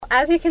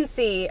as you can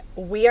see,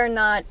 we are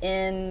not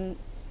in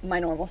my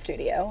normal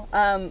studio.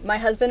 My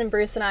husband and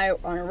Bruce and I are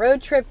on a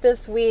road trip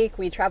this week.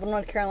 We traveled to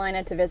North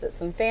Carolina to visit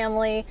some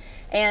family,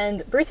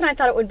 and Bruce and I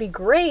thought it would be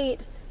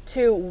great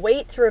to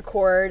wait to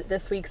record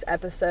this week's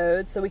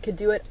episode so we could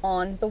do it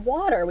on the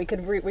water. We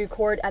could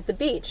record at the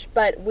beach,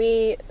 but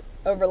we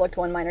overlooked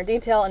one minor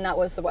detail, and that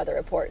was the weather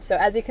report. So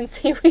as you can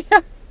see,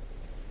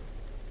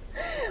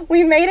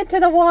 we made it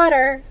to the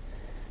water,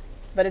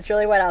 but it's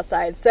really wet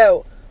outside.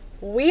 So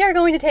we are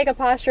going to take a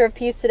posture of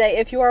peace today.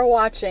 If you are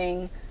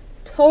watching,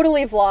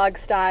 totally vlog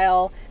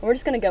style, and we're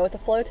just going to go with the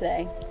flow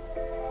today.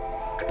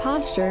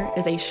 Posture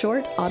is a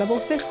short, audible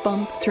fist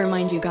bump to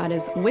remind you God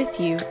is with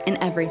you in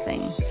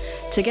everything.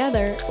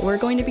 Together, we're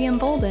going to be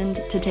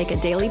emboldened to take a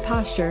daily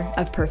posture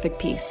of perfect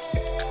peace.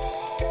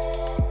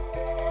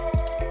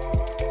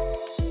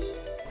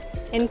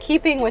 In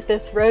keeping with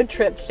this road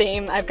trip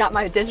theme, I've got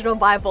my digital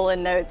Bible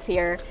and notes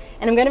here,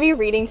 and I'm going to be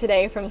reading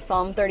today from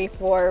Psalm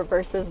 34,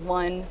 verses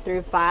 1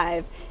 through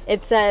 5.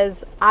 It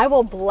says, "I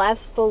will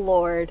bless the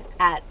Lord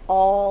at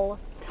all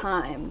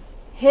times.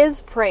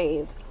 His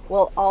praise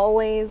will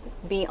always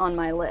be on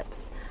my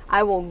lips.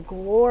 I will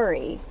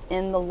glory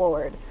in the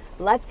Lord.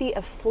 Let the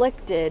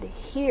afflicted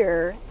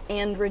hear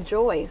and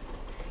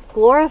rejoice.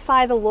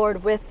 Glorify the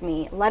Lord with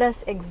me. Let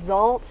us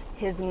exalt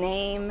his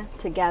name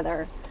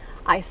together.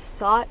 I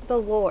sought the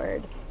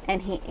Lord,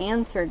 and he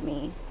answered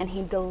me, and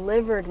he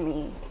delivered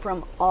me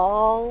from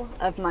all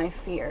of my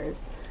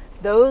fears.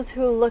 Those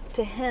who look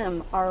to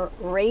him are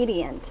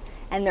radiant,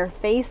 and their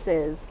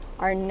faces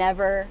are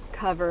never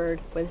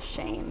covered with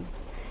shame."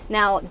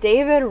 Now,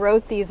 David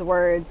wrote these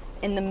words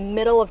in the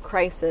middle of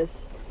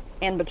crisis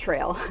and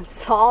betrayal.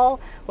 Saul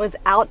was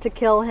out to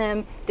kill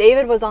him.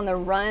 David was on the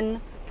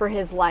run for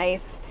his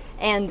life.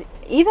 And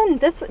even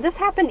this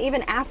happened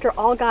even after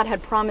all God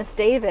had promised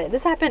David.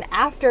 This happened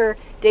after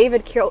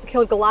David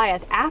killed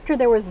Goliath, after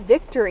there was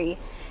victory.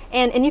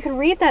 And you can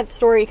read that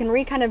story. You can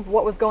read kind of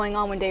what was going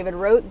on when David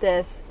wrote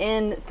this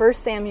in 1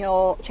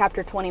 Samuel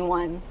chapter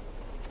 21.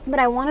 But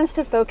I want us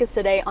to focus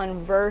today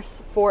on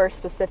verse 4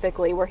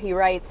 specifically, where he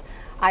writes,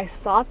 "I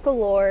sought the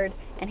Lord,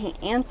 and he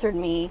answered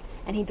me,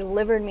 and he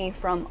delivered me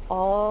from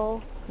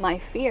all my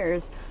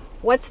fears."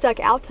 What stuck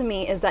out to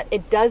me is that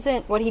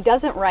what he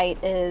doesn't write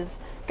is,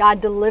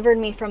 God delivered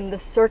me from the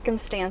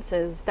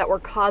circumstances that were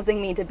causing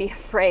me to be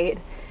afraid.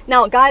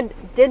 Now, God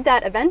did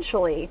that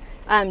eventually.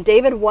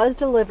 David was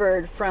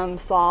delivered from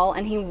Saul,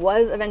 and he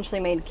was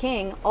eventually made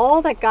king.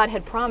 All that God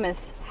had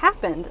promised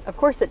happened. Of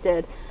course it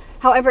did.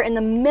 However, in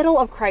the middle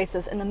of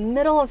crisis, in the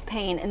middle of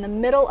pain, in the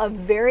middle of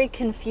very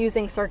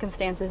confusing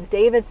circumstances,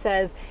 David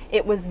says,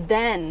 "It was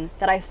then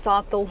that I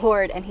sought the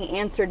Lord, and he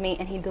answered me,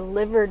 and he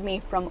delivered me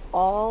from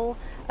all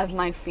of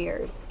my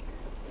fears."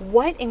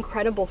 What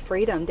incredible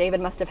freedom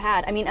David must have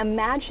had. I mean,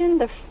 imagine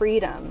the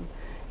freedom,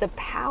 the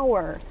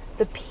power,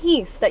 the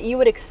peace that you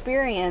would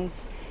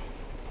experience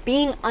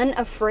being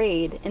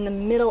unafraid in the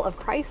middle of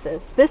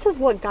crisis. This is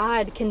what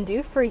God can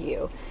do for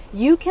you.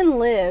 You can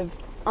live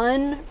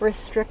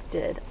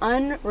unrestricted,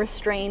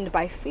 unrestrained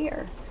by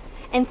fear.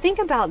 And think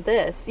about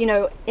this,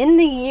 in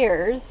the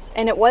years,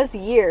 and it was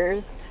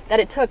years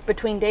that it took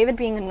between David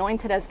being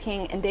anointed as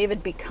king and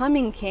David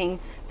becoming king,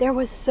 there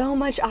was so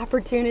much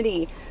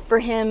opportunity for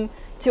him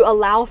to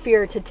allow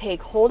fear to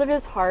take hold of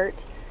his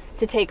heart,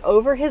 to take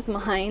over his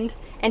mind,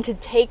 and to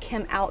take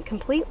him out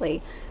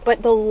completely.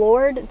 But the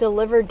Lord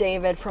delivered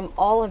David from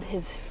all of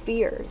his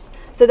fears,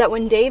 so that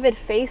when David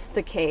faced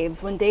the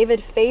caves, when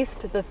David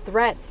faced the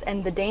threats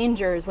and the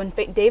dangers, when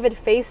David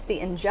faced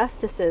the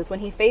injustices, when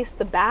he faced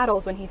the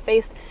battles, when he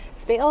faced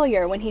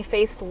failure, when he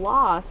faced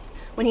loss,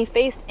 when he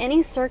faced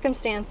any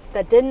circumstance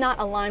that did not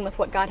align with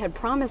what God had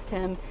promised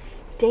him,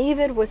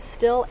 David was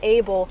still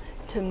able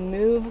to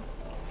move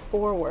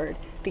forward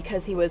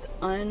because he was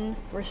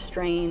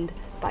unrestrained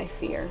by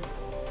fear.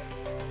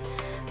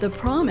 The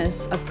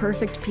promise of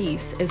perfect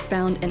peace is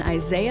found in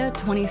Isaiah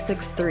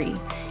 26:3.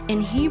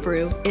 In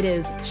Hebrew, it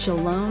is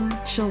shalom,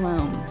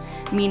 shalom,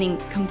 meaning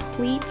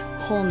complete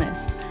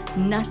wholeness,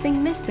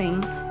 nothing missing,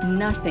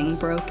 nothing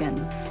broken.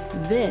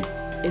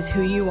 This is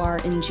who you are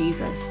in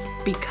Jesus,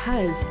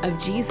 because of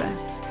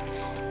Jesus.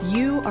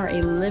 You are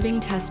a living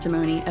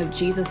testimony of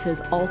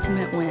Jesus'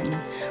 ultimate win.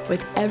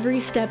 With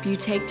every step you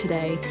take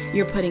today,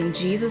 you're putting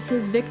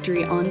Jesus'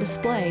 victory on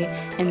display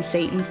and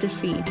Satan's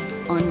defeat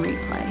on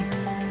replay.